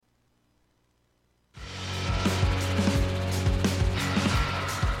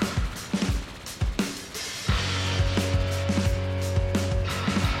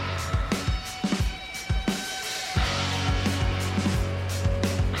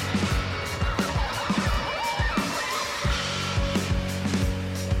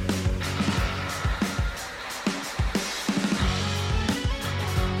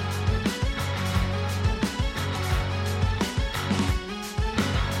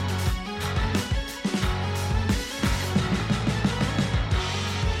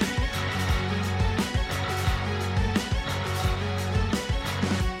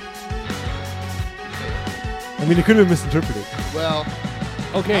mean, it could have been misinterpreted. Well,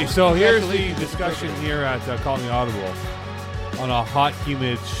 Okay, so here's the discussion here at Calling the Audible on a hot,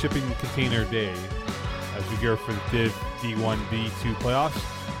 humid shipping container day as we gear for the Div D1, D2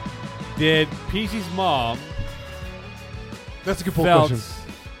 playoffs. Did PC's mom That's a good poll felt... question.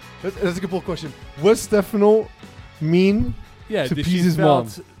 That's a good poll question. What Stefano mean Yeah, to did she Pease's mom?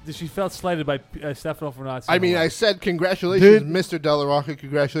 felt slighted by Stefano for not saying I mean, hello? I said congratulations, Did- Mr. Della Rocca.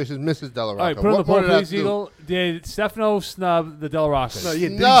 Congratulations, Mrs. Della Rocca. All right, put on the What poll, did that please, do? Eagle. Did Stefano snub the Del Roccas? No, yeah,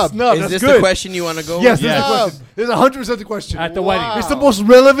 Snub. snub. Is That's this good. the question you want to go Yes, with? this is the Snub. question. This is 100% the question. At the Wow. wedding. It's the most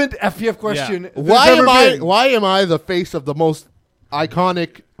relevant FPF question. there's Why ever am I? been. Why am I the face of the most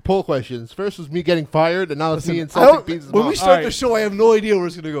iconic poll questions? First was me getting fired, and now it's me I insulting don't- Pease's when mom. we start the Alright. show, I have no idea where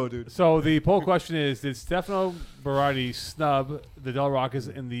it's going to go, dude. So the poll question is: did Stefano Berardi snub the Del Roccas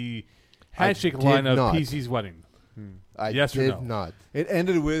in the handshake did line of not. PC's wedding? I Yes or did no? not. It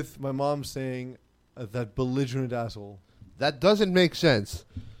ended with my mom saying that belligerent asshole. That doesn't make sense.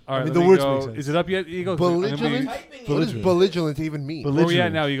 All right, mean, let the me words go. make sense. Is it up yet, Eagle? 'Cause I'm gonna be- Belligerent? What does belligerent even mean? Where are we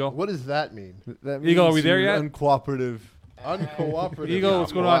at now, Eagle? What does that mean? That Eagle, are means we there you're yet? Uncooperative. Uncooperative. Eagle,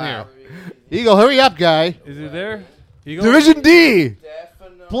 what's going on here? Eagle, hurry up, guy. Is it there? Eagle? Division D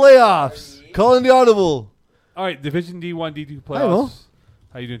playoffs. Calling the audible. All right, Division D1, D2 I know. playoffs.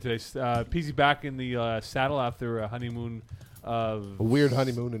 How you doing today? PZ back in the saddle after a honeymoon of A weird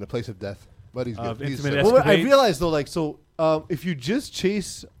honeymoon in a place of death. But he's Of good. He's intimate safe. Well, I Escapades. realized though, like, so if you just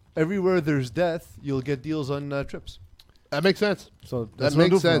chase everywhere there's death, you'll get deals on trips. That makes sense. So That that's what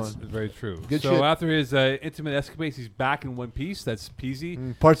I'm makes doing from sense. now It's very true. Good so shit. after his intimate escapades, he's back in one piece. That's PZ.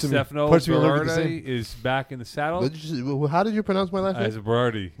 on. Parts of me, Stefano parts of me will never be the Berardi same. is back in the saddle How did you pronounce my last as name? a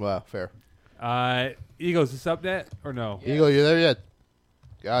Berardi. Wow, fair. Eagle, is this up yet or no? Eagle, you there yet?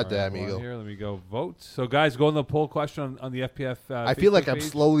 God All damn, right, hold on Eagle. Here, let me go vote. So, guys, go on the poll question on the FPF. I feel like Facebook I'm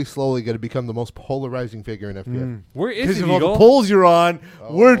page. slowly going to become the most polarizing figure in FPF. Where is Because it, of all Eagle? the polls you're on,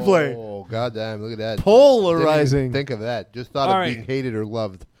 wordplay, Oh, god damn, look at that. polarizing. Didn't even think of that. Just thought All of right. being hated or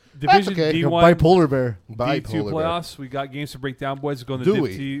loved. Division okay. You're D1, bipolar bear. D2 Bipolar. bear. playoffs. We got games to break down, boys. Going Do to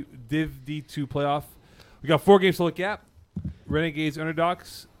we? Div D2 playoff. We got 4 games to look at. Renegades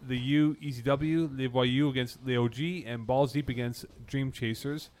Underdogs, the U ECW, Live YU against the OG, and Balls Deep against Dream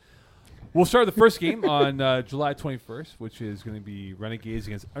Chasers. We'll start the first game on July 21st, which is going to be Renegades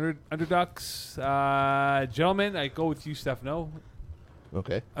against Underdogs. Gentlemen, I go with you, Stefano.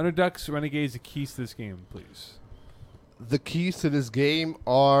 Okay. Underdogs, Renegades, the keys to this game, please. The keys to this game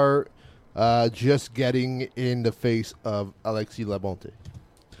are just getting in the face of Alexis Labonte.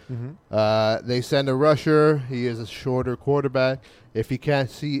 They send a rusher. He is a shorter quarterback. If he can't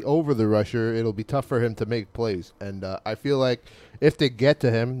see over the rusher, it'll be tough for him to make plays. And I feel like if they get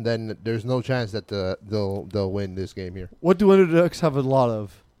to him, then there's no chance that they'll win this game here. What do underdogs have a lot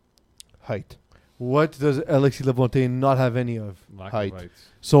of? Height. What does Alexis Labonte not have any of? Lack Height. of height.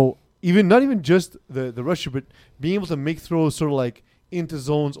 So not even just the rusher, but being able to make throws sort of like into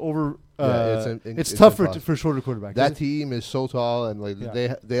zones over. It's tough for shorter quarterbacks. That team is so tall, and like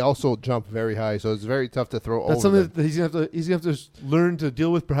Yeah. they also jump very high, so it's very tough to throw That's over something them. that he's gonna have to learn to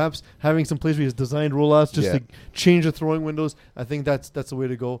deal with. Perhaps having some plays where he's designed rollouts just Yeah. to change the throwing windows. I think that's the way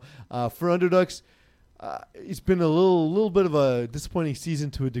to go. For underdogs, it's been a little bit of a disappointing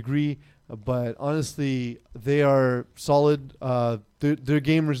season to a degree, but honestly, they are solid. They're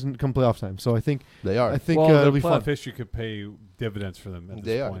gamers come playoff time, so I think They are. Well, it'll their be playoff fun. history could pay dividends for them. At this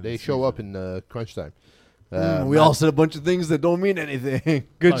They are. point in They the show season. up in crunch time. We all said a bunch of things that don't mean anything.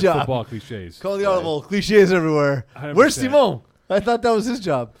 Good Like job. Football cliches. Call the audible. Cliches everywhere. 100%. Where's Simon? I thought that was his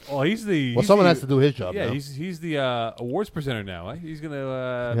job. Oh, he's the. Well, he's someone the- has to do his job. Yeah, now. he's the awards presenter now. Eh? He's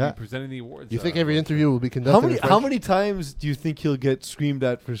gonna Yeah. be presenting the awards. You think every interview will be conducted How many in how French? many times do you think he'll get screamed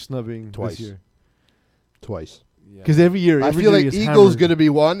at for snubbing Twice. this year? Twice. Because every year, I feel year like he gets Eagle's hammered. going to be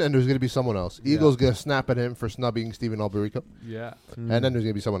one, and there's going to be someone else. Yeah. Eagle's going to snap at him for snubbing Steven Alberico, Yeah, and then there's going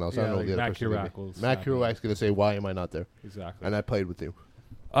to be someone else. I Yeah, don't know like who the other Matt person is gonna Kurak will be. snap Matt at him. Kurak's going to say, "Why am I not there?" exactly. And I played with you.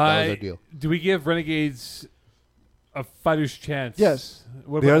 That was our deal. Do we give Renegades a fighter's chance? Yes.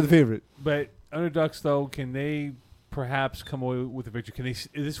 What They about- are the favorite. But underdogs, though, can they perhaps come away with a victory? Can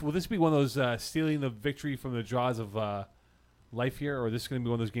they? Will this be one of those stealing the victory from the jaws of life here, or is this going to be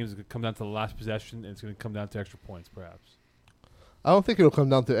one of those games that could come down to the last possession and it's going to come down to extra points, perhaps? I don't think it'll come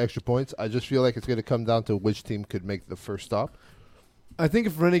down to extra points. I just feel like it's going to come down to which team could make the first stop. I think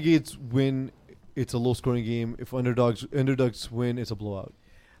if Renegades win, it's a low-scoring game. If underdogs win, it's a blowout.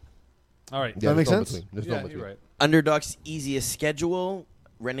 All right. That there's makes no sense? between. There's yeah, no between. you're right. Underdog's easiest schedule.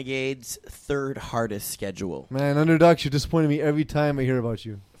 Renegades' third hardest schedule. Man, underdogs, you're disappointing me every time I hear about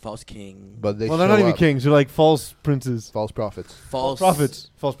you. False King. But they Well, they're not show even up. kings. They're like false princes. False prophets. False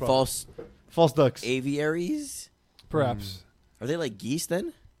Prophets. False prophets. False False ducks. Aviaries? Perhaps. Are they like geese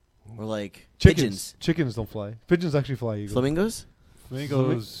then? Or like Chickens. pigeons? Chickens don't fly. Pigeons actually fly. Eagle. Flamingos?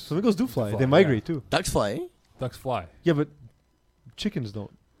 Flamingos. Flamingos do fly. Fly, They migrate too. Ducks fly. Eh? Ducks fly. Yeah, but chickens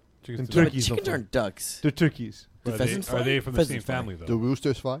don't. Chickens And do Yeah, not. but Turkeys don't chickens fly. aren't ducks. They're turkeys. Do Are pheasants they, fly? are they from the Pheasants same fly. family though? Do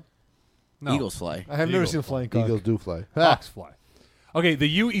roosters fly? No. Eagles fly. I have never Eagles seen a flying cock. Eagles do fly. Hawks fly. Okay, the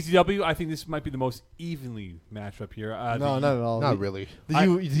U ECW. I think this might be the most evenly matched up here. No, not at all. Not really. The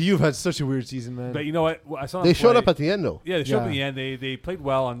U've had such a weird season, man. But you know what? I saw them They showed play- up at the end, though. Yeah, they showed up Yeah. in the end. They played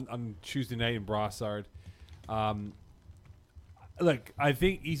well on Tuesday night in Brossard. Look, I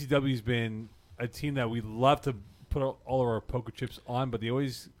think ECW's been a team that we love to put all of our poker chips on, but they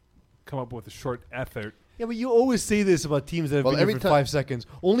always come up with a short effort. Yeah, but you always say this about teams that have Well, been here every for ti- 5 seconds.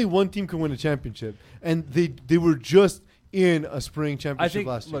 Only one team can win a championship, and they were just in a spring I championship think.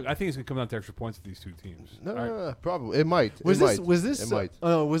 last year. Look, I think it's going to come down to extra points with these two teams. No, All right. no, probably. It might. Was it this? might. Was this? It might. Oh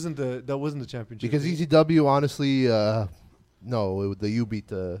no, it wasn't that wasn't the championship. Because ECW, honestly, no, the U beat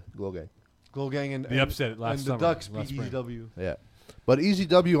the Glow Gang. Glow Gang and The upset last and the summer, Ducks last beat spring. ECW. Yeah. But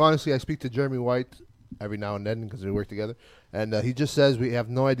ECW, honestly, I speak to Jeremy White every now and then because we work together. And he just says we have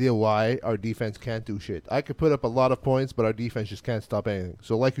no idea why our defense can't do shit. I could put up a lot of points, but our defense just can't stop anything.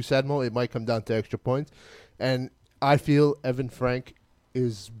 So like you said, Mo, it might come down to extra points. And I feel Evan Frank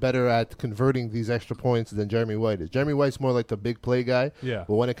is better at converting these extra points than Jeremy White is. Jeremy White's more like the big play guy. Yeah.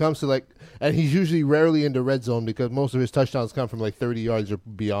 But when it comes to and he's usually rarely in the red zone because most of his touchdowns come from like 30 yards or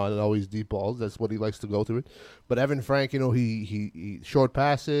beyond and always deep balls. That's what he likes to go to it. But Evan Frank, he short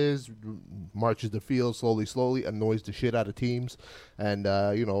passes, marches the field slowly, annoys the shit out of teams. And,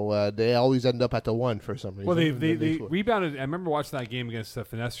 they always end up at the one for some reason. Well, they And then they score. rebounded. I remember watching that game against the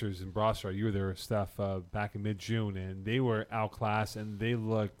Finessers in Brossard. You were there, Steph, back in mid-June, and they were outclassed, and they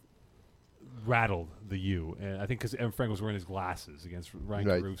looked rattled the U. And I think because Evan Frank was wearing his glasses against Ryan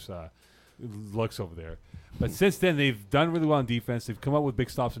Right. Caruth's looks over there. But since then, they've done really well on defense. They've come up with big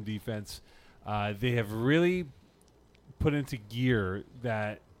stops on defense. They have really put into gear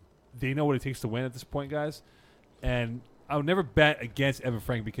that they know what it takes to win at this point, guys. And I would never bet against Evan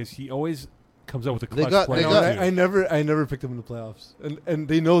Frank because he always comes up with a They clutch got- play. they No, got- I never picked them in the playoffs, and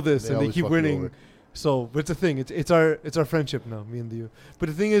they know this, They and they always keep fuck you winning. over. So, but it's a thing. It's our friendship now, me and the U. But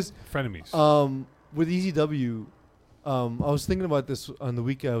the thing is, Frenemies. with ECW, I was thinking about this on the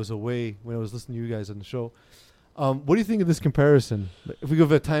week I was away when I was listening to you guys on the show. What do you think of this comparison? If we go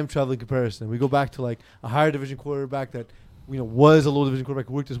for a time traveling comparison, we go back to like a higher division quarterback that was a low division quarterback,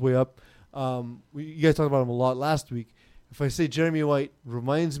 who worked his way up. You guys talked about him a lot last week. If I say Jeremy White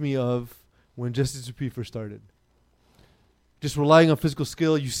reminds me of when Justice Dupree first started. Just relying on physical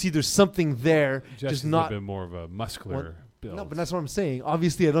skill, you see there's something there, Just just not. a bit more of a muscular build. No, but that's what I'm saying.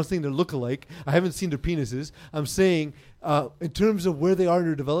 Obviously, I don't think they look alike. I haven't seen their penises. I'm saying, in terms of where they are in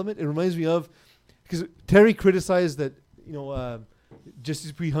their development, it reminds me of because Terry criticized that Justice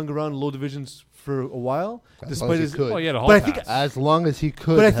Dupree hung around low divisions for a while, As long as despite he his. could. Oh, he had a hall But I pass. think- As long as he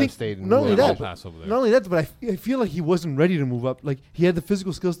could But I have think stayed in not the only He had a that, hall pass over there. Not only that, but I feel like he wasn't ready to move up. Like he had the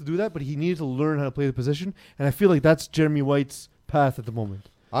physical skills to do that, but he needed to learn how to play the position. And I feel like that's Jeremy White's path at the moment.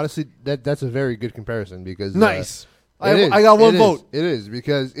 Honestly, that's a very good comparison because Nice. it is. I got one It vote. is. It is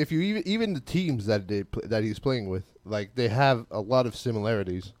because if you even the teams that he's playing with, like they have a lot of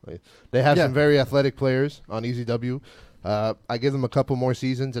similarities. Like, they have Yeah. some very athletic players on ECW. I give them a couple more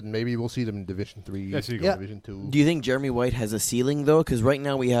seasons, and maybe we'll see them in Division 3, Yeah, so you go. Yeah. Division 2. Do you think Jeremy White has a ceiling though? Because right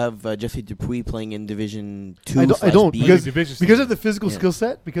now we have Jesse Dupuis playing in Division 2. I don't, B. because- Division Because season. of the physical Yeah. skill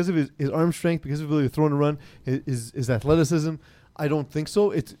set, because of his arm strength, because of his ability to throw and run, his athleticism, I don't think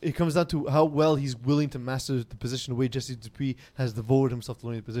so. It comes down to how well he's willing to master the position, the way Jesse Dupree has devoted himself to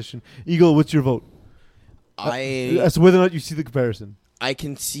learning the position. Eagle, what's your vote? As to whether or not you see the comparison. I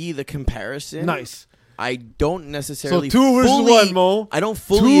can see the comparison. Nice. I don't So necessarily 2 versus fully, 1, Mo. I don't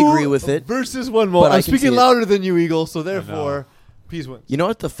fully 2 agree with it. Versus 1, Mo. but I I'm can see speaking it. louder than you, Eagle, so therefore, peace wins. You know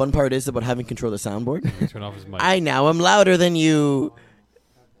what the fun part is about having control of the soundboard? Turn off his mic. I now am louder than you.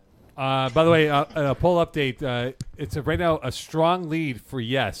 By the way, a poll update. It's right now a strong lead for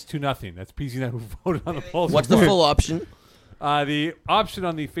yes, 2-0. That's PZ9 who voted on the poll. What's the full option? The option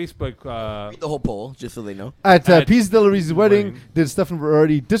on the Facebook. The whole poll, just so they know. At At Peace Delari's wedding, wedding. did Stefan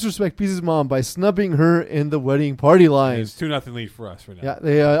Berardi disrespect Peace's mom by snubbing her in the wedding party line? It's 2-0 lead for us right now. Yeah,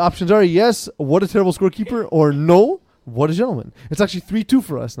 the options are yes, what a terrible scorekeeper, or no, what a gentleman. It's actually 3-2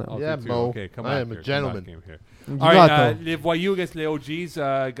 for us now. Oh, Yeah, 3-2. Mo. Okay, come I back am a here, come gentleman. back here. You All got right, though. Les Voyous against Les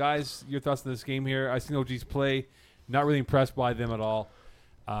OGs. Guys, your thoughts on this game here? I've seen OGs play. Not really impressed by them at all.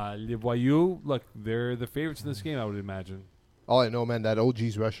 Les Voyous, look, they're the favorites in this game, I would imagine. All I know, man, that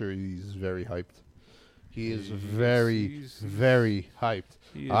OG's rusher, he's very hyped. He is He's- very, he's- very hyped.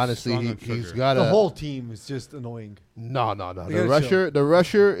 He is Honestly, strong on he's sugar. got The a whole team is just annoying. no. They The gotta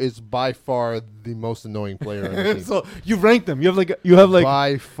rusher is by far the most annoying player on the team. So you rank them. You have like.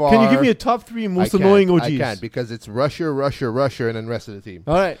 by far. Can you give me a top 3 most I can't, annoying OGs? I can't because it's rusher, and then rest of the team.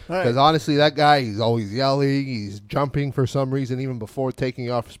 All right. Because honestly, that guy, he's always yelling. He's jumping for some reason, even before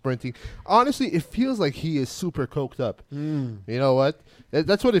taking off, sprinting. Honestly, it feels like he is super coked up. You know what?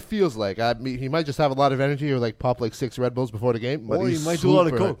 That's what it feels like. I mean, he might just have a lot of energy or like pop like 6 Red Bulls before the game. But Or he he's might do a lot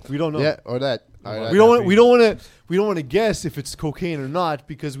of super- coke. We don't know. Yeah, or that. We don't want to guess if it's cocaine or not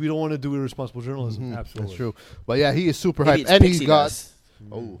because we don't want to do irresponsible journalism. Absolutely. That's true. But yeah, he is super Maybe hyped. it's And pixie he's got. dust.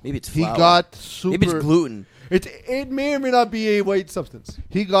 Oh. Maybe it's He flour. got super. Maybe it's gluten. It may or may not be a white substance.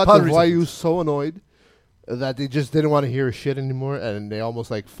 He got Powdery the YU substance. so annoyed that they just didn't want to hear his shit anymore, and they almost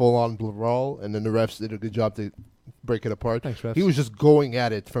like full on brawl. And then the refs did a good job to break it apart. Thanks, refs. He was just going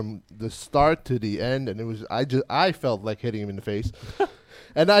at it from the start to the end, and it was I felt like hitting him in the face.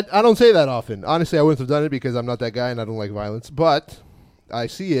 And I don't say that often. Honestly, I wouldn't have done it because I'm not that guy and I don't like violence. But I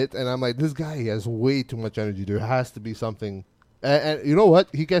see it, and I'm like, this guy has way too much energy. There has to be something. And you know what?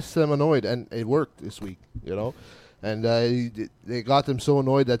 He gets them annoyed, and it worked this week. You know. And they got them so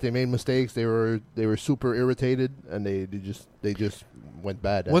annoyed that they made mistakes. They were super irritated, and they just went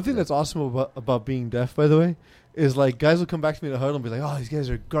bad. One thing that's awesome about being deaf, by the way, is like guys will come back to me in the huddle and be like, "Oh, these guys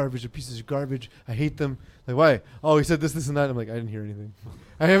are garbage. They're pieces of garbage. I hate them." Like, why? Oh, he said this, and that. I'm like, I didn't hear anything.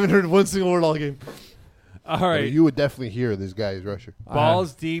 I haven't heard one single word all game. All Right. right. You would definitely hear this guy is rusher.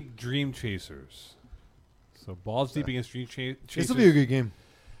 Balls deep, Dream Chasers. So balls deep against Dream Chasers. This will be a good game.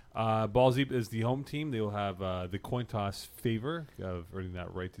 Balls deep is the home team. They will have the coin toss favor of earning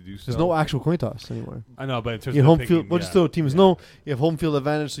that right to do so. There's no actual coin toss anymore. I know, but in terms You of have home picking, field. But just so teams know, you have home field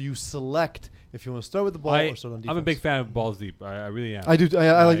advantage, so you select if you want to start with the ball or start on defense. I'm a big fan of balls deep. I really am. I do.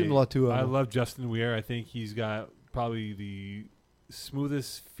 I like him a lot too. I love Justin Weir. I think he's got probably the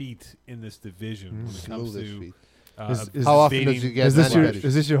smoothest feet in this division when it comes Smoothest to. feet. Is- How often evading- does he get Is this mani your pedis?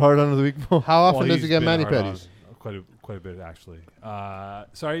 is this your hard on of the week, Mo? How often Well, does he's he get been mani hard on pedis? Quite a bit actually.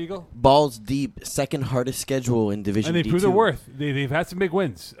 Sorry, Eagle. Balls deep, second hardest schedule in Division And they D2. proved their worth. They've had some big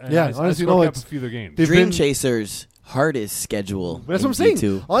wins. And Yeah, I honestly, scored no, up it's- a few of their games. they've Dream been- Chasers hardest schedule. But that's in what I'm saying.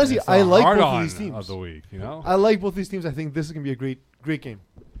 D2. Honestly, It's I a like hard both on of these teams. of the week. You know, I like both these teams. I think this is gonna be a great game.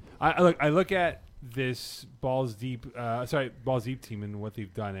 I look at this balls deep team and what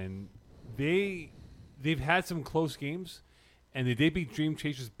they've done, and they've had some close games, and they did beat Dream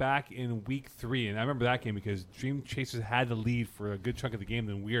Chasers back in week 3, and I remember that game because Dream Chasers had the lead for a good chunk of the game.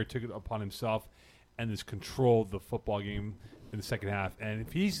 Then Weir took it upon himself and just controlled the football game in the second half. And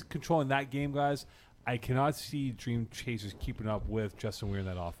if he's controlling that game, guys, I cannot see Dream Chasers keeping up with Justin Weir in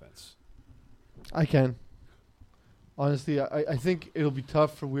that offense. I can. Honestly, I think it'll be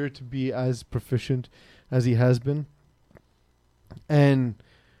tough for Weir to be as proficient as he has been. And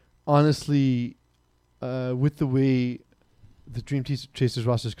honestly, with the way the Dream Chasers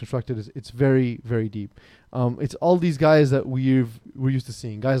roster is constructed, it's very, very deep. It's all these guys that we're used to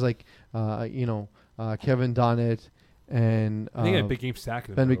seeing. Guys like, Kevin Donnett and I think he had a big game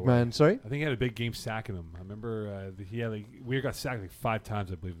sacking him. Ben by the way. McMahon. Sorry? I think he had a big game sacking him. I remember Weir got sacked like 5 times,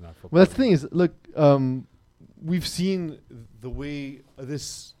 I believe, in that football. Well, that's the game. thing is, look, we've seen the way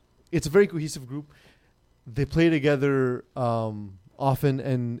it's a very cohesive group. They play together often,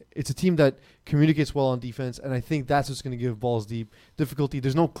 and it's a team that communicates well on defense, and I think that's what's going to give balls deep difficulty.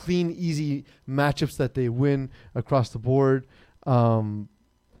 There's no clean, easy matchups that they win across the board.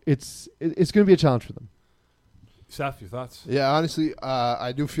 It's going to be a challenge for them. Seth, your thoughts? Yeah, honestly,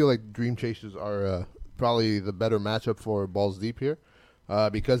 I do feel like Dream Chasers are probably the better matchup for balls deep here,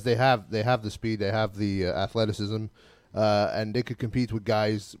 because they have the speed, they have the athleticism, and they could compete with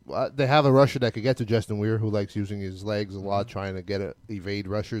guys. They have a rusher that could get to Justin Weir, who likes using his legs a lot, trying to evade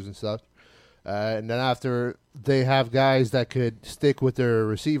rushers and stuff. And then after, they have guys that could stick with their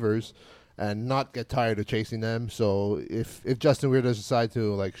receivers and not get tired of chasing them. So if Justin Weir does decide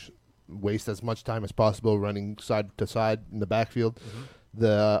to waste as much time as possible running side to side in the backfield,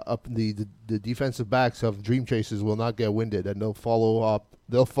 the defensive backs of Dream Chasers will not get winded, and they'll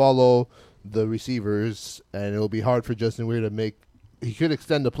follow the receivers, and it'll be hard for Justin Weir to make. He could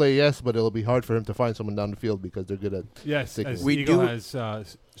extend the play, yes, but it'll be hard for him to find someone down the field because they're good at. Yes, sticking as with Eagle do-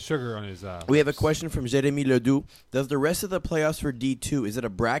 has sugar on his. We have a question from Jeremy Ledoux. Does the rest of the playoffs for D2, is it a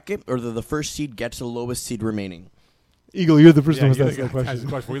bracket, or does the first seed get the lowest seed remaining? Eagle, you're the person Yeah, who you asked that think-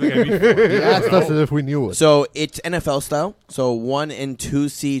 question. What are you looking at me for? He asked us as if we knew it. So it's NFL style. So 1 and 2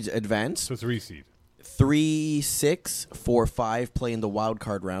 seeds advance. So it's a reseed. 3, 6, 4, 5 play in the wild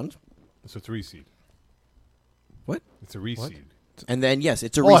card round. So it's a reseed. What? It's a reseed. first. And then, yes,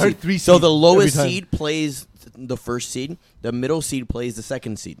 it's a Oh, I heard reseed. 3 So seed the lowest every time. seed plays the first seed. The middle seed plays the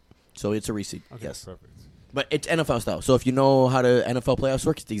second seed. So it's a reseed. Okay, Yes. perfect. But it's NFL style. So if you know how to NFL playoffs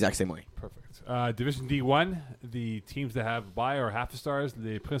work, it's the exact same way. Perfect. Division D1, the teams that have bye or half a stars,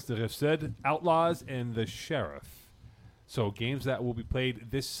 the Prince de Rive-Sud, Outlaws, and the Sheriff. So games that will be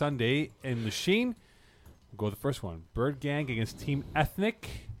played this Sunday in Lachine. We'll go with the first one. Bird Gang against Team Ethnic.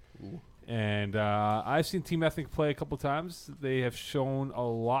 And I've seen Team Ethnic play a couple times. They have shown a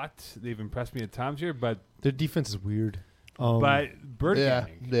lot. They've impressed me at times here, but Their defense is weird. Bird Yeah,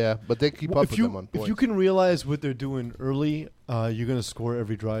 Gang. yeah, but they keep up with them on points. if you can realize what they're doing early, you're gonna score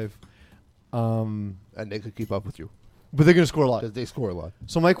every drive. And they could keep up with you But they're gonna score a lot. because they score a lot.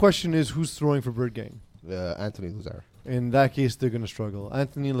 So my question is, who's throwing for Bird Gang? Anthony Lazar. In that case, they're gonna struggle.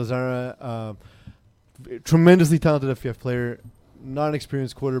 Anthony Lazara, tremendously talented FPF player, not an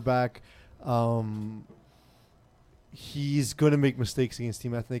experienced quarterback. He's going to make mistakes against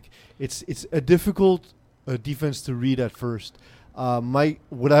Team Ethnic. It's a difficult defense to read at first.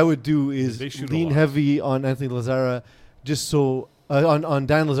 What I would do They is shoot a lean lot. heavy on Anthony Lazara, just so on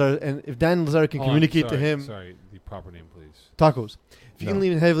Dan Lazara, and if Dan Lazara can Hold on, communicate to sorry, him Sorry, the proper name, please. Tacos. If you No. can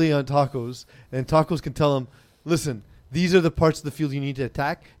lean heavily on Tacos, and Tacos can tell him, listen, these are the parts of the field you need to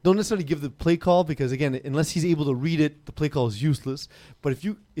attack. Don't necessarily give the play call because, again, unless he's able to read it, the play call is useless. But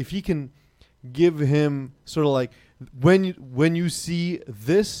if he can give him sort of like, when you see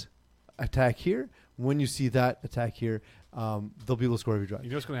this, attack here. When you see that, attack here. They'll be able to score every drive. You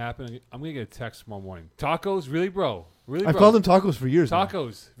know what's going to happen? I'm going to get a text tomorrow morning. Tacos? Really, bro? Really, I've bro? called them Tacos for years. now.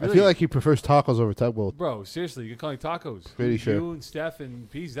 Tacos. I Really? feel like he prefers tacos over tugboat. Bro, seriously, you can call me tacos. Pretty sure. You and Steph and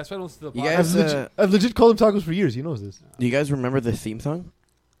Peasy. That's why I don't listen to the You podcast. guys- I've legit called them Tacos for years. He knows this. Do you guys remember the theme song?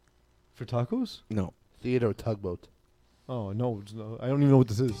 For Tacos? No. Theodore Tugboat. Oh no, I don't even know what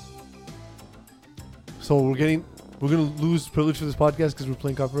this is. So we're gonna lose privilege for this podcast because we're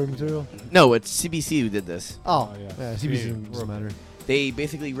playing copyright material. No, it's CBC who did this. Oh Oh, yeah. yeah, CBC Yeah, doesn't matter. They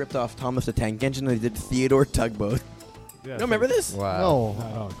basically ripped off Thomas the Tank Engine and they did Theodore Tugboat. Yeah, You don't remember this? Wow.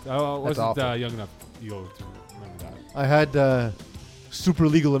 No, I wasn't awful. young enough to go to remember that. I had super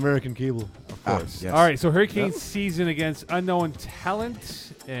legal American cable. Of Ah, course. yes. All right, so Hurricane season against unknown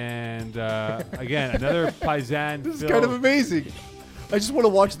talent. And again, another Paisan. This is kind of amazing. I just want to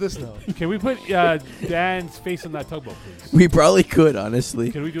watch this now. Can we put Dan's face on that tugboat, please? We probably could,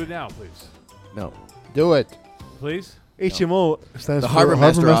 honestly. Can we do it now, please? No. Do it. Please? HMO stands The for Harbor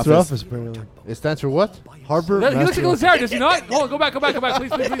Master Office. apparently. It stands for what? Harbor He looks like Master Lazar, does he not? Hold on, go back, please,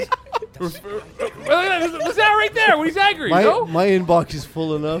 please. Look at that, Lazar right there when he's angry, you know? My inbox is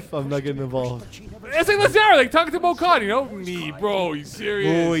full enough. I'm not getting involved. It's like Lazar, like talking to Mo Khan, you know? Me, bro, you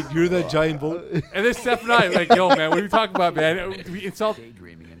serious? Oh wait, you're that giant boat. And then Steph and I, like, yo, man, what are you talking about, man? We insult.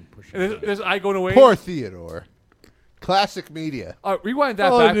 And there's I going away. Poor Theodore. Classic media. Rewind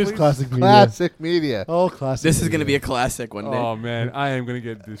that Oh, back, it is please. classic media. Classic media. Oh, classic. This is going to be media. a classic one day. Oh, man, I am going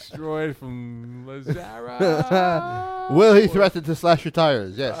to get destroyed from Lazara. Will he threaten to slash your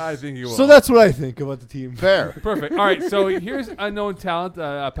tires? Yes. I think he will. So that's what I think about the team. Fair. Perfect. All right, so here's unknown talent.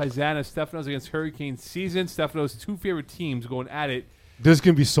 Paisana Stefanos against Hurricane Season. Stefanos' two favorite teams going at it There's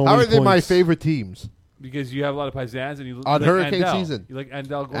gonna be so How many are they my points. favorite teams? because you have a lot of Paisans and you On like Hurricane Andel. Season. You like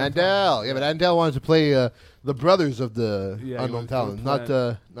Andel going Andel. Yeah, but Andel wanted to play the brothers of the Yeah, he unknown wanted to talent,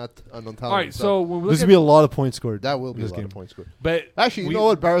 play- not unknown talent. All right, himself. so when we There's look gonna at be a lot of points scored. that will be a this lot game. of points scored. but Actually, you know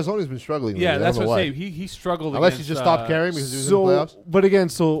what? Barazoni's been struggling. Yeah, with it. that's I don't what know I'm why. saying. He struggled Unless against, he just stopped caring because he was in the playoffs. But again,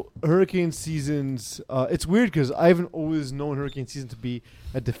 so hurricane seasons, it's weird because I haven't always known hurricane season to be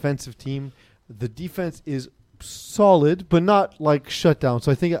a defensive team. The defense is solid, but not like shut down.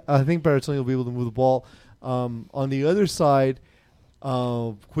 So I think Barazzoni will be able to move the ball. On the other side,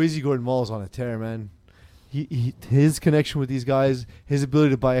 Kwesi Gordon Mall is on a tear, man. His connection with these guys, his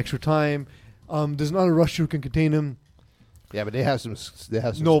ability to buy extra time. There's not a rusher who can contain him. Yeah, but they have some. They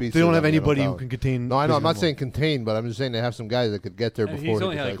have some. No, speed they don't to have them, anybody who talent. can contain. No, I know. Kwesi I'm not Gordon saying contain, but I'm just saying they have some guys that could get there and before. he's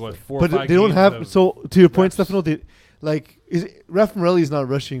only had like decides what to. 4 or But 5 they don't games have. of So to your point, reps. Stefano, Raf Morelli is not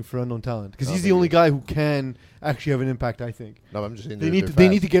rushing for unknown talent because No, he's they the only do. guy who can actually have an impact. I think No, I'm just saying they they're need to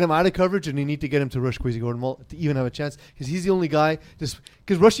fast. get him out of coverage and they need to get him to rush Kwesi Gordon Mall to even have a chance because he's the only guy.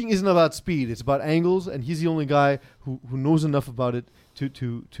 Because rushing isn't about speed; it's about angles, and he's the only guy who knows enough about it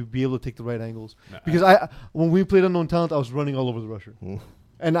to be able to take the right angles. Nah, Because when we played unknown talent, I was running all over the rusher. Mm.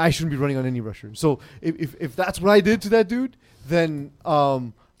 And I shouldn't be running on any rusher. So if that's what I did to that dude, then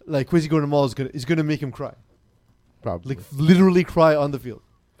like Kwesi Gordon Mall is gonna make him cry, Probably. like literally cry on the field,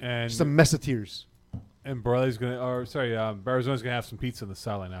 and just a mess of tears. and Borelli's Barazone's gonna have some pizza on the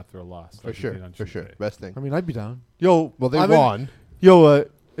sideline after a loss. for like he sure. did on For sure. Tuesday. Best thing. I mean, I'd be down. Yo, Well, they I'm in- won. Yo,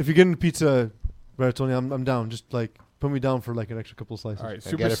 if you're getting pizza, Barazzoni, I'm down. Just like Put me down for like an extra couple of slices. All right, I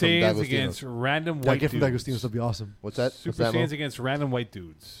Super get it from Saiyans D'Agostino's. against random Yeah, white get from dudes. D'Agostino's. That'd be awesome. What's that? Super What's that, Mo? Saiyans against random white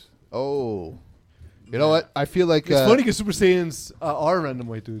dudes. Oh. You know what? I feel like... It's funny because Super Saiyans are random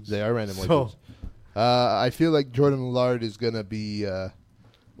white dudes. They are random white So- dudes. I feel like Jordan Lard is going to be...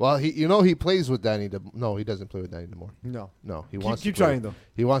 well, he plays with Danny. No, he doesn't play with Danny Demore. No. He wants Keep to play. trying, though.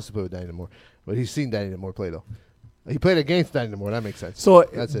 He wants to play with Danny Demore. But he's seen Danny Demore play, though. He played against Danny Demore. That makes sense. So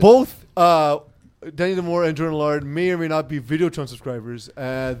That's it. both Danny Demore and Jordan Lard may or may not be Videotron subscribers.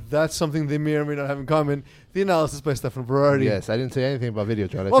 That's something they may or may not have in common. The analysis by Stefan Berardi. Yes, I didn't say anything about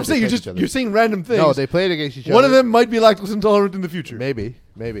Videotron. Well, I'm saying you're saying random things. No, they played against each other. One of them might be lactose intolerant in the future.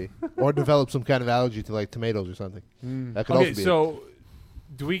 Maybe. Or develop some kind of allergy to like tomatoes or something. That could Okay, also be so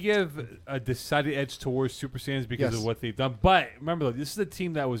do we give a decided edge towards Super Saiyans because Yes. of what they've done? But remember, though, this is a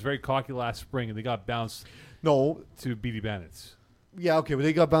team that was very cocky last spring, and they got bounced No. to BD Bandits. Yeah, okay, but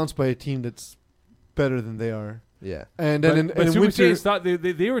they got bounced by a team that's better than they are. Yeah. And then But in Super winter. Saiyans thought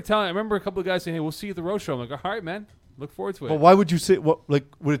they were telling. I remember a couple of guys saying, "Hey, we'll see you at the road show." I'm like, "All right, man, look forward to it." But why would you say what? Like,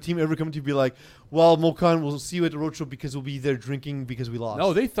 would a team ever come to you and be like, "Well, Mokan, we'll see you at the roadshow because we'll be there drinking because we lost"?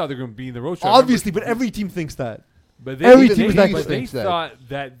 No, they thought they were going to be in the road show. I remember- obviously, but every team thinks that. But they, every they, team they, thinks but they thinks that. thought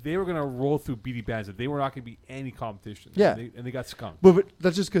that they were going to roll through BD Bandits. That they were not going to be any competition. Yeah. and they got skunked. But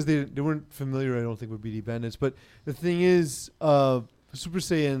that's just because they weren't familiar, I don't think, with BD Bandits. But the thing is, Super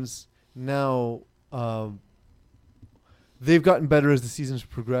Saiyans now they've gotten better as the season's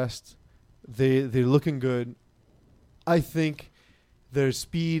progressed. They're looking good. I think their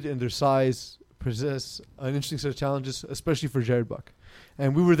speed and their size possess an interesting set of challenges, especially for Jared Buck.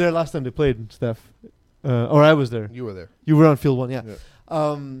 And we were there last time they played, Steph. Or I was there. You were there. You were on field one, yeah.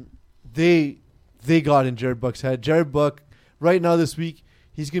 Yeah. They got in Jared Buck's head. Jared Buck, right now this week,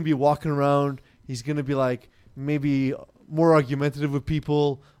 he's going to be walking around. He's going to be like maybe more argumentative with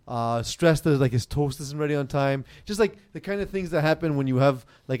people, stressed that like his toast isn't ready on time. Just like the kind of things that happen when you have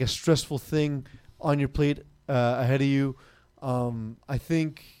like a stressful thing on your plate ahead of you. I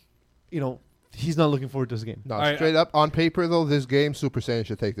think, he's not looking forward to this game. No, All right, straight up on paper though, this game Super Saiyan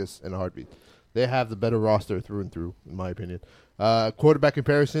should take this in a heartbeat. They have the better roster through and through, in my opinion. Quarterback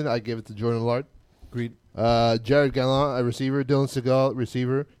comparison, I give it to Jordan Lard. Agreed. Jared Gallant, a receiver. Dylan Segal,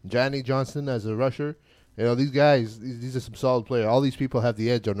 receiver. Johnny Johnston as a rusher. These guys, these are some solid players. All these people have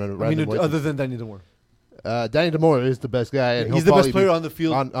the edge on random white other dudes. than Danny Demore. Danny Demore is the best guy. And He's he'll the probably best player be on the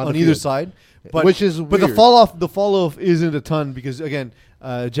field on, the either field. side. But, Which is but the weird. fall off isn't a ton because again,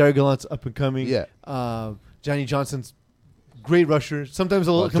 Jared Gallant's up and coming. Yeah. Johnny Johnson's great rusher. Sometimes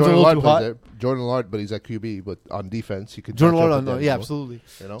Well, comes a little too hot. there. Jordan Lard, but he's at QB. But on defense, he can. Jordan match up Lard, with Danny yeah, Demore, absolutely.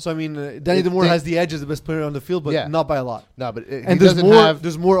 You know? So I mean, Danny Demore they- has the edge as the best player on the field, but Yeah. not by a lot. No, but he And there's doesn't more. have.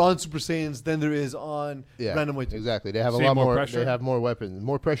 There's more on Super Saiyans than there is on Yeah, random white dudes. exactly. They have a Same lot more more. pressure? They have more weapons,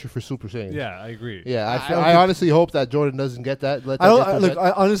 more pressure for Super Saiyan. Yeah, I agree. Yeah, I don't I think- honestly hope that Jordan doesn't get that. Let that I get don't to his look. head.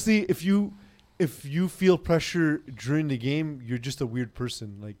 I honestly, if you feel pressure during the game, you're just a weird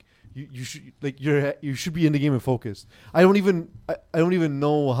person. Like you should you should be in the game and focused. I don't even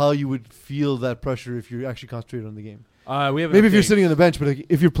know how you would feel that pressure if you're actually concentrated on the game. We have an Maybe if you're update. sitting on the bench, but like,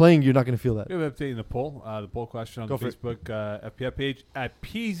 if you're playing, you're not going to feel that. We have an update in the poll. The poll question on Go the for it. Facebook FPF page at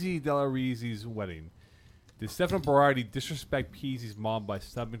PZ Della Rizzi's wedding. Did Stefano Berardi disrespect PZ's mom by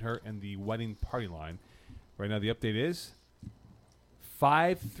snubbing her in the wedding party line? Right now, the update is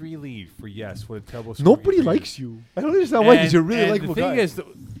 5-3 lead for yes. What a terrible score. Nobody for likes you. I don't understand why, because you're really and likable the thing guy. is,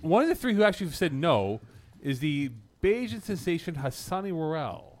 one of the three who actually said no is the Bayesian sensation Hassani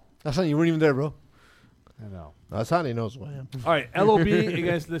Worrell. That's not you weren't even there, bro. I know. Asani knows who I am. All right, LOB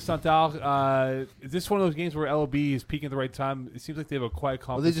against the Santal. Is this one of those games where LOB is peaking at the right time? It seems like they have a quiet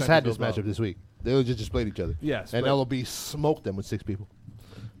Well, confidence. they just that had can this build up. matchup this week. They legit just played each other. Yes, And but- LOB smoked them with 6 people.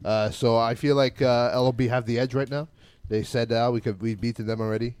 So I feel like LOB have the edge right now. They said we'd beaten them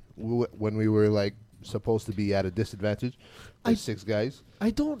already when we were like supposed to be at a disadvantage. With 6 guys.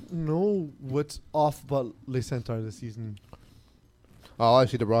 I don't know what's off about Le Centaur this season. Oh,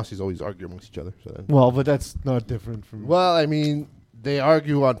 actually, the Rossies always argue amongst each other. So then. Well, but that's not different from. Well, I mean, they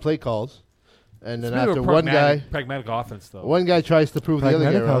argue on play calls, and then It's a bit of after a one pragmatic offense though. guy tries to prove the other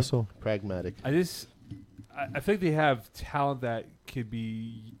Pragmatic guy wrong. hustle. Pragmatic. I think they have talent that could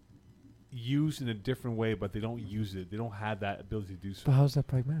be used in a different way, but they don't use it. They don't have that ability to do so. But how's that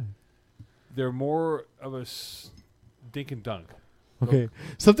pragmatic? They're more of a dink and dunk. Okay.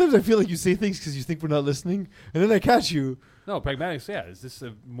 Sometimes I feel like you say things because you think we're not listening, and then I catch you. No, pragmatic. Yeah, is this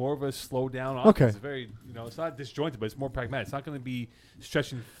more of a slow down? Okay. It's very, it's not disjointed, but it's more pragmatic. It's not going to be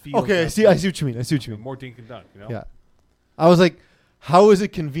stretching field. Okay, I see what you mean. More dink and dunk. Yeah. I was like, how is it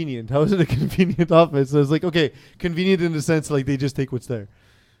convenient? How is it a convenient offense? So I was like, okay, convenient in the sense like they just take what's there.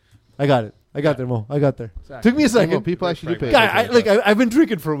 I got it. I got there, Mo. I got there. Exactly. Took me a Well, second. people actually do pay Guy, attention. I've been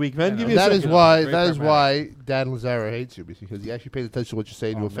drinking for a week, man. Yeah, Give no, me a That second. is why. Very That is pragmatic. why Dan Lazaro hates you, because he actually pays attention to what you're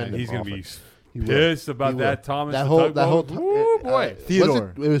saying to Oh, offend man, him. he's gonna often. be He will. pissed about He that will. Thomas. That the whole tugboat. Woo, boy.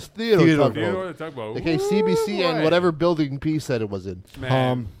 Theodore. It was Theodore. Theodore. Tugboat. Theodore the tugboat. Okay, Woo, CBC and boy. whatever building P said it was in.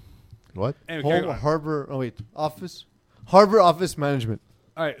 Man. What? Anyway, carry Home on. Harbor. Oh wait, office. Harbor Office Management.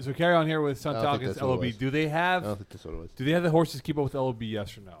 All right, so carry on here with I Sun don't Talk think against that's what it LOB. was. Do they I have don't think that's what it was. do they have the horses keep up with LOB?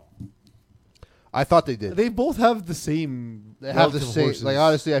 Yes or no? I thought they did. They both have the same. They have the relative same. horses. Like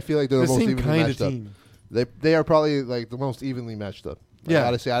honestly, I feel like they're the the, most same evenly kind of matched up. team. They are probably like the most evenly matched up. Like, Yeah.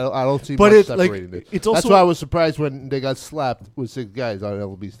 honestly, I don't see But much it like separating it. it's That's also why I was surprised when they got slapped with 6 guys on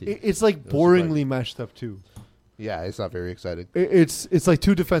LB's team. it's like was boringly matched up too. Yeah, it's not very exciting. It's like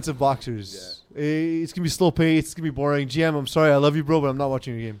two defensive boxers. It's gonna be slow pace. It's gonna be boring. GM, I'm sorry, I love you, bro, but I'm not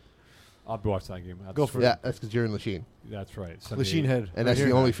watching your game. I'll be watching that game. That's Go for right. Yeah, that's because you're in Lachine, That's right. Sunday. Lachine head. and that's Right the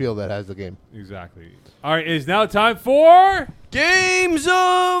here. only field that has the game. Exactly. All right, it is now time for Games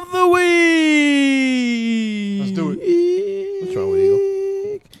of the week. Let's do it. What's wrong with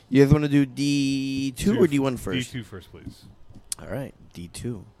Eagle? You guys want to do D2 or D1 first? D2 first, please. All right,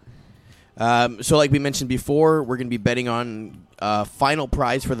 D2. So, like we mentioned before, we're going to be betting on final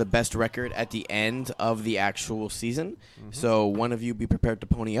prize for the best record at the end of the actual season. So, one of you be prepared to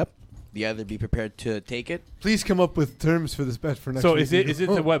pony up, the other be prepared to take it. Please come up with terms for this bet for next So week. is it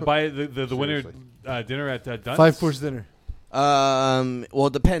to what buy the winner Seriously. dinner at Dunn's? 5-course dinner? Well,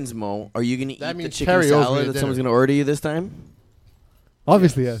 it depends, Mo. Are you going to eat That the means chicken Terry owes me salad a that someone's dinner. going to order you this time?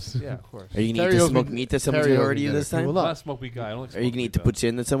 Obviously, yes. Yeah, of course. Are you going to Terry eat the owes me- smoked meat that someone's Terry going to owes order me you dinner. this He will time? not. I'm not a smoky guy. I don't like Are you going to eat the smoky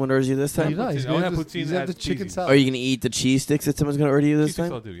poutine that someone orders you this No, time? he's not. He's I don't gonna have have poutine he's gonna have at the chicken Cheesy's. salad. Are you going to eat the cheese sticks that someone's going to order you this Cheese sticks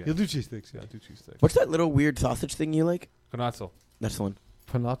time? I'll do, yeah. He'll do cheese sticks. Yeah, Yeah. I'll do cheese sticks. What's that little weird sausage thing you like? Knotzel. That's the one.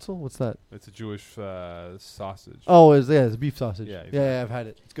 Panatzel? What's that? It's a Jewish sausage. Oh, it's beef sausage. Yeah, Yeah, I've had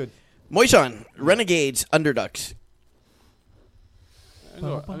it. It's good. Moishan, Renegades, Underducks. I'm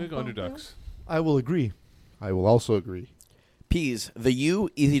going to go underducks. I will agree. I will also agree. Peas, the U,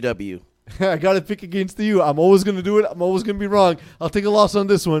 Easy W. I got to pick against the U. I'm always going to do it. I'm always going to be wrong. I'll take a loss on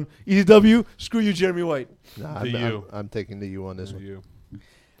this one. EDW, screw you, Jeremy White. Nah, The I'm, U. I'm taking the U on this one. You.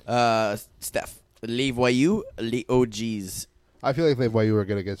 Steph, Les Voyous, Les OGs. I feel like you are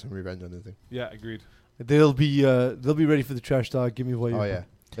gonna get some revenge on this thing. Yeah, agreed. They'll be ready for the trash dog. Give me what you. Oh yeah,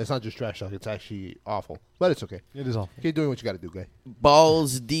 it's not just trash talk; it's actually awful. But it's okay. It is awful. Keep doing what you got to do, guy.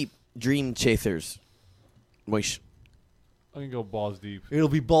 Balls Deep, Dream Chasers. Moish. I'm going to go balls deep. It'll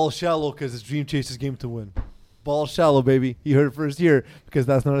be ball shallow because it's Dream Chaser's game to win. Ball shallow, baby. You heard it first here because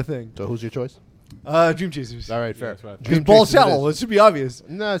that's not a thing. So who's your choice? Dream Chasers. All right, Yeah, fair. that's right. Because Dream ball Chasers it shallow. is. It should be obvious.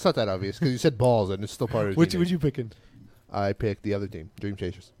 No, it's not that obvious because you said balls and it's still part of the Which team. would you picking? I picked the other team, Dream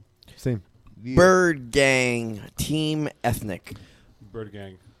Chasers. Same. Yeah. Bird Gang, Team Ethnic. Bird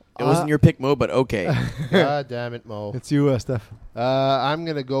Gang. It wasn't your pick, Mo, but okay. God damn it, Mo. It's you, Steph. I'm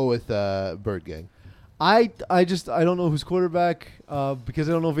gonna go with Bird Gang. I don't know who's quarterback because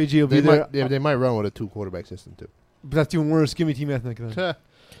I don't know if AJ will be They there. might, they might run with a 2-quarterback system too. But that's even worse. Give me Team Ethnic then.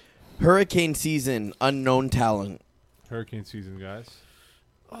 Hurricane Season, Unknown Talent. Hurricane season, guys.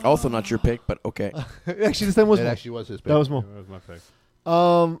 Also not your pick, but okay. Actually, this time was It Mo. actually was his pick. That was Mo. That was my pick.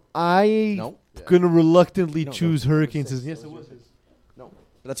 I No, Yeah. gonna reluctantly No, choose no. Hurricane season. Yes, it was his. but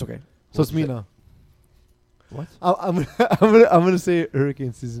that's okay. So it's me it? now. What? I'm gonna say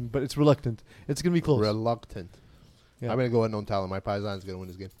Hurricane season, but it's reluctant. It's gonna be close. Reluctant. Yeah. I'm gonna go unknown talent. My Paisan's gonna win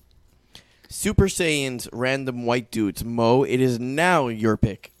this game. Super Saiyans, Random White Dudes. Mo, it is now your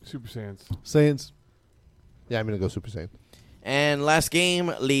pick. Super Saiyans. Saiyans. Yeah, I'm gonna go Super Saiyan. And last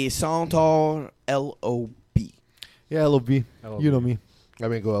game, Les Centaurs, LOB. Yeah, LOB. LOB. You know me. I'm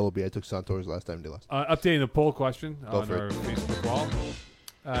gonna go LOB. I took Santos last time they lost. Updating the poll question Go on for our it. Facebook wall.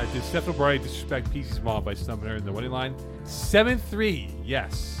 Did Stephen Bright disrespect PC's mom by stumping her in the wedding line? 7-3.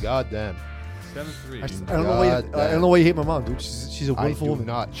 Yes. God damn. 7-3. I don't know why. God I don't know why you hate my mom, dude. She's a I wonderful do woman.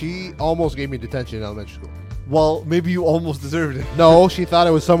 not. She almost gave me detention in elementary school. Well, maybe you almost deserved it. No, she thought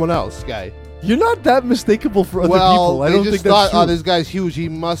it was someone else, guy. You're not that mistakable for other well, people. I they don't just think that's thought, true. this guy's huge. He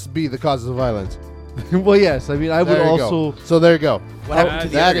must be the cause of violence. Well, yes. I mean, I would There you also. go. So there you go. What happened to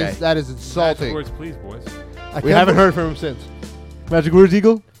the That other is guy? that is Magic insulting. words, please, boys. I We can't haven't be- heard from him since. Magic words,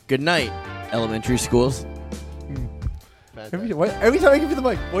 Eagle. Good night, elementary schools. Every time I give you the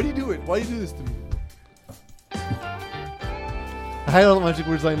mic, why do you do it? Why do you do this to me? I had all the magic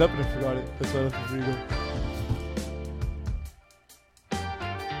words lined up and I forgot it. That's why I left it for Eagle.